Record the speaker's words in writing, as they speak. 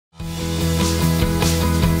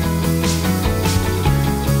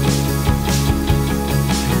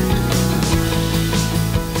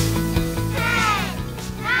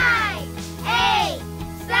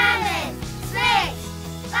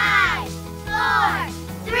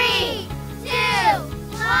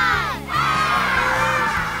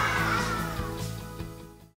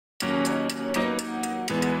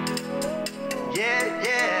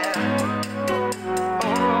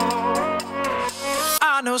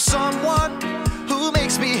someone who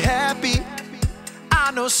makes me happy.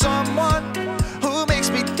 I know someone who makes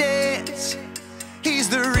me dance. He's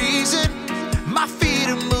the reason my feet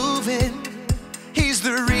are moving. He's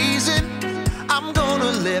the reason I'm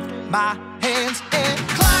gonna lift my hands and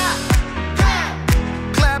clap,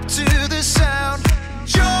 clap, clap to the sound.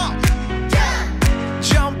 Jump,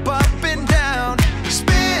 jump up and down.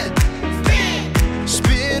 Spin, spin,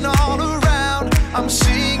 spin all around. I'm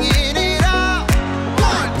singing it out.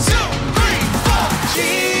 1, 2, 3, 4.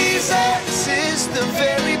 Jesus is the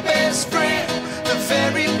very best friend, the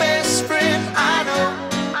very best friend I know.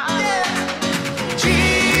 Yeah.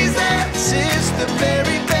 Jesus is the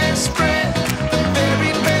very best friend, the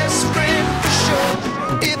very best friend for sure.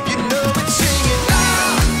 If you know it, sing it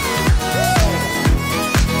loud.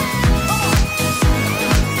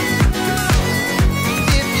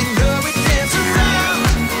 If you know it, dance around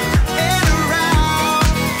and around.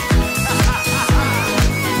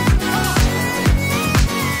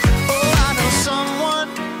 Oh, I know someone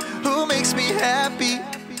who makes me happy.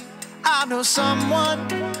 I know someone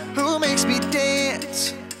who makes me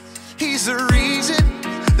dance. He's the reason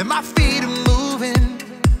that my feet are moving.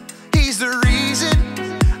 He's the reason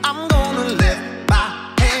I'm gonna lift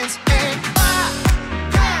my hands and clap,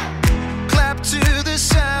 clap, clap to the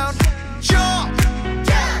sound. Jump,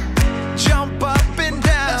 jump up and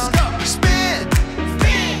down. Spin,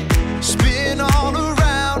 spin, spin all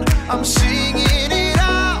around. I'm singing it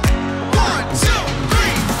out. 1, 2,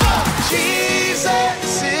 3, 4.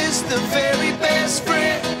 Jesus is the very best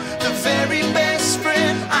friend, the very best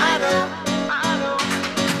friend I know.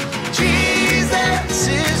 Jesus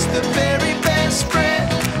is the very best friend,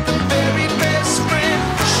 the very best friend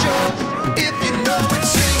for sure. If you know it,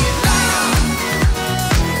 sing it loud.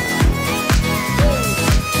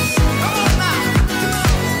 Come on now.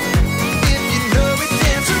 If you know it,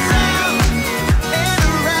 dance around and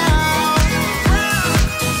around.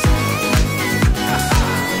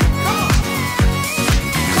 Come on.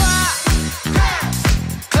 Clap, clap,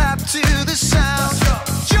 clap to the sound.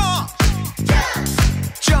 Jump,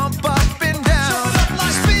 jump up and down.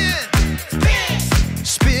 Spin,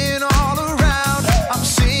 spin all around. I'm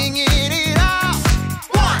singing it out.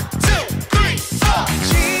 1, 2, 3, 4.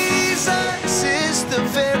 Jesus is the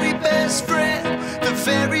very best friend, the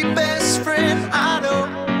very best friend I know.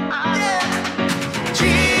 Yeah.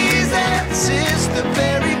 Jesus is the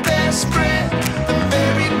very best friend, the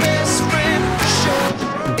very best friend for sure.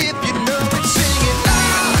 If you know it, sing it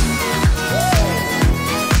loud.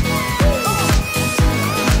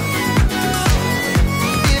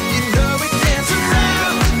 If you know it, dance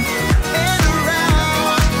around and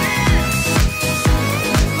around.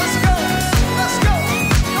 Let's go, let's go.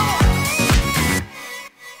 Come on.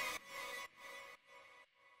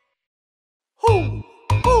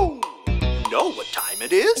 Who? Know what time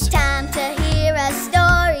it is? Time to hear a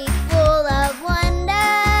story full of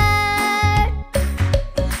wonder.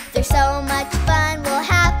 There's so much fun we'll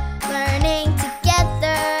have learning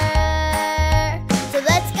together. So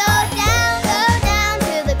let's go down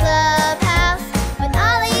to the clubhouse with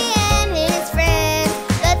Ollie and his friends.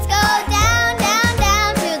 Let's go down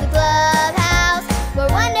to the clubhouse where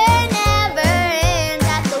wonder never ends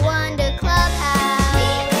at the Wonder Clubhouse.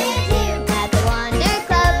 At the Wonder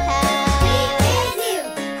Clubhouse.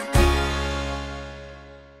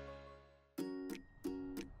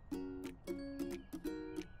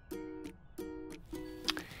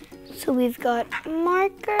 So we've got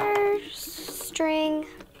markers, string.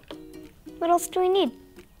 What else do we need?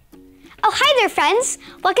 Oh, hi there, friends.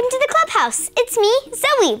 Welcome to the clubhouse. It's me,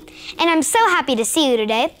 Zoe, and I'm so happy to see you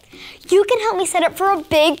today. You can help me set up for a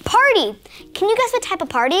big party. Can you guess what type of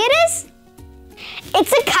party it is?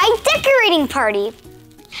 It's a kite decorating party.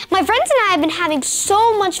 My friends and I have been having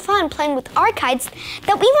so much fun playing with our kites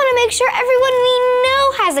that we want to make sure everyone we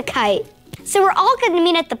know has a kite. So we're all going to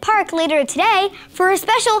meet at the park later today for a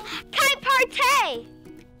special kite party.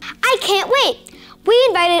 I can't wait. We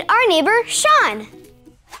invited our neighbor, Sean.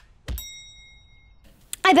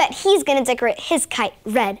 I bet he's going to decorate his kite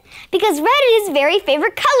red because red is his very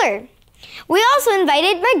favorite color. We also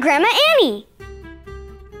invited my Grandma Annie.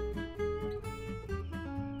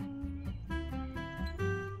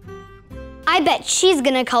 I bet she's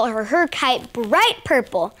going to color her kite bright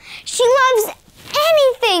purple. She loves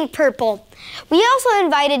anything purple. We also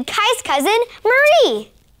invited Kai's cousin,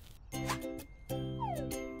 Marie.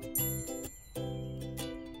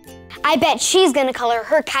 I bet she's gonna color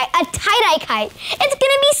her kite a tie-dye kite. It's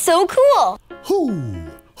gonna be so cool. Who?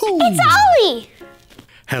 It's Ollie.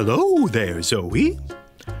 Hello there, Zoe.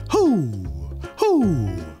 Who?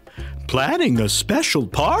 Planning a special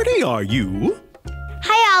party, are you?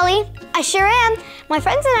 Hi, Ollie. I sure am. My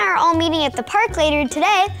friends and I are all meeting at the park later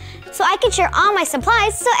today, so I can share all my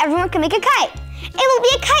supplies so everyone can make a kite. It will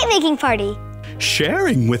be a kite making party.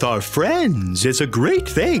 Sharing with our friends is a great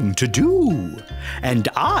thing to do. And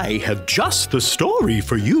I have just the story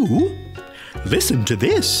for you. Listen to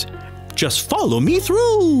this. Just follow me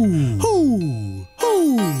through. Hoo,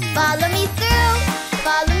 hoo. Follow me through,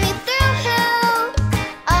 follow me through, who?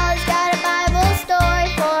 Ollie's got a Bible story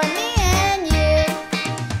for me and you.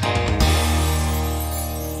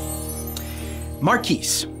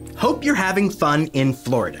 Marquise, hope you're having fun in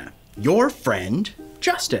Florida. Your friend,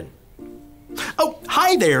 Justin. Oh,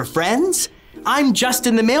 hi there, friends. I'm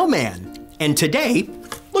Justin the mailman. And today,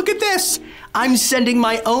 look at this. I'm sending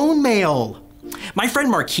my own mail. My friend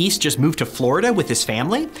Marquise just moved to Florida with his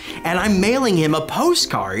family, and I'm mailing him a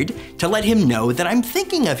postcard to let him know that I'm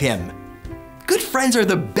thinking of him. Good friends are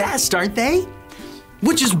the best, aren't they?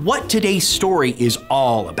 Which is what today's story is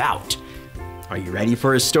all about. Are you ready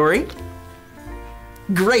for a story?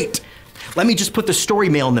 Great. Let me just put the story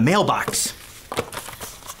mail in the mailbox.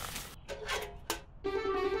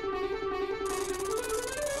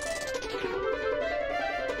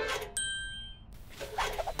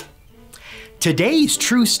 Today's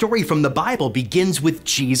true story from the Bible begins with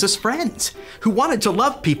Jesus' friends who wanted to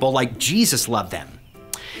love people like Jesus loved them.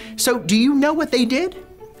 So do you know what they did?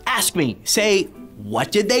 Ask me, say,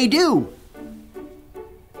 what did they do?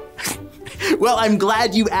 Well, I'm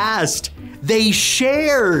glad you asked. They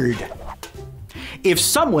shared. If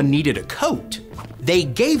someone needed a coat, they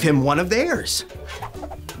gave him one of theirs.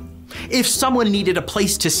 If someone needed a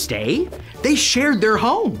place to stay, they shared their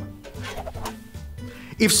home.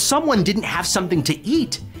 If someone didn't have something to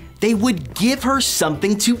eat, they would give her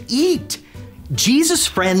something to eat. Jesus'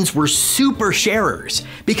 friends were super sharers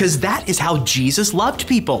because that is how Jesus loved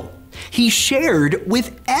people. He shared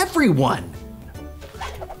with everyone.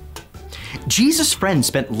 Jesus' friends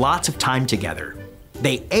spent lots of time together.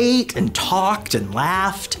 They ate and talked and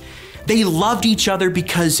laughed. They loved each other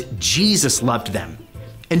because Jesus loved them.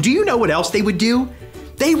 And do you know what else they would do?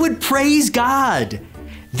 They would praise God.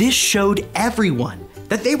 This showed everyone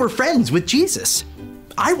that they were friends with Jesus.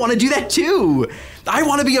 I want to do that too. I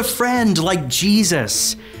want to be a friend like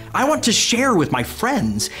Jesus. I want to share with my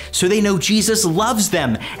friends so they know Jesus loves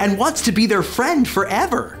them and wants to be their friend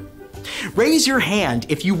forever. Raise your hand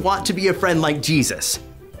if you want to be a friend like Jesus.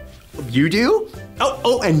 You do?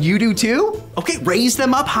 Oh, and you do too? Okay, raise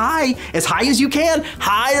them up high as you can.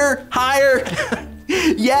 Higher, higher.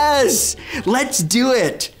 Yes, let's do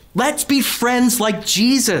it. Let's be friends like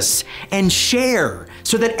Jesus and share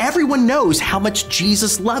so that everyone knows how much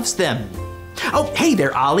Jesus loves them. Oh, hey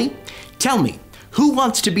there, Ollie. Tell me, who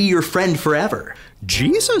wants to be your friend forever?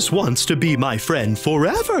 Jesus wants to be my friend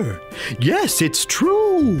forever. Yes, it's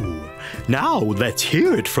true. Now let's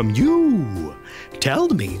hear it from you. Tell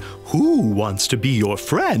me, who wants to be your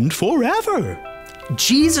friend forever?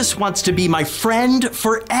 Jesus wants to be my friend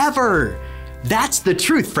forever. That's the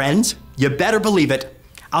truth, friends. You better believe it.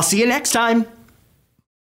 I'll see you next time.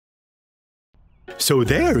 So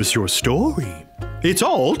there's your story. It's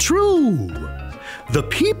all true. The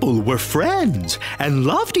people were friends and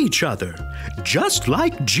loved each other, just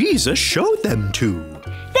like Jesus showed them to.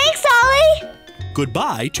 Thanks, Ollie!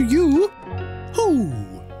 Goodbye to you. Hoo,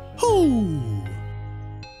 hoo.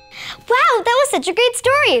 Wow, that was such a great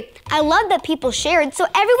story. I love that people shared so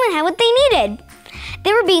everyone had what they needed.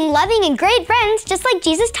 They were being loving and great friends just like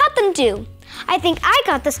Jesus taught them to. I think I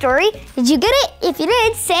got the story. Did you get it? If you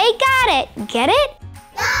did, say got it. Get it?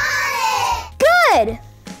 Got it! Good!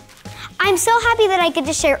 I'm so happy that I get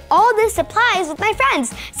to share all the supplies with my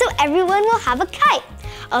friends so everyone will have a kite.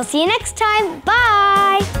 I'll see you next time.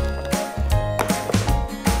 Bye!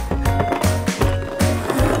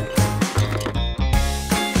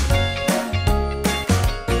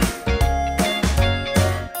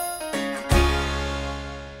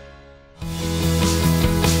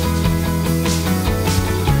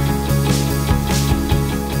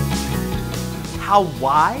 How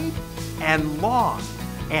wide and long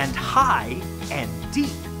and high and deep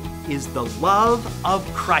is the love of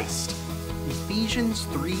Christ. Ephesians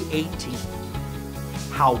 3:18.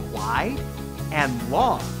 How wide and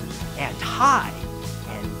long and high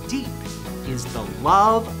and deep is the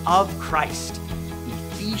love of Christ.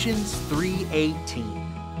 Ephesians 3:18.